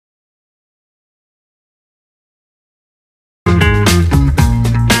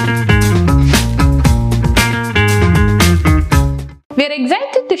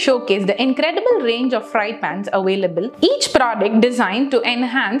showcase the incredible range of fry pans available, each product designed to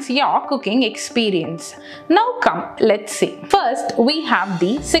enhance your cooking experience. Now come, let's see. First, we have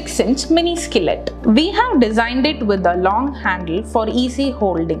the 6-inch mini skillet. We have designed it with a long handle for easy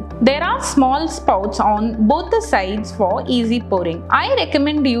holding. There are small spouts on both the sides for easy pouring. I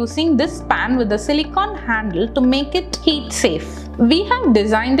recommend using this pan with a silicone handle to make it heat safe. We have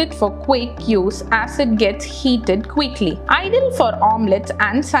designed it for quick use as it gets heated quickly, ideal for omelets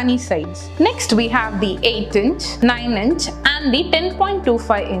and sunny sides. Next, we have the 8-inch, 9-inch and the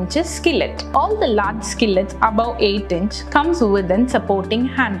 10.25-inch skillet. All the large skillets above 8-inch comes with a supporting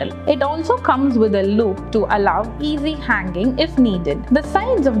handle. It also comes with a loop to allow easy hanging if needed. The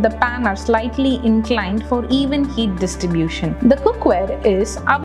sides of the pan are slightly inclined for even heat distribution. The cookware is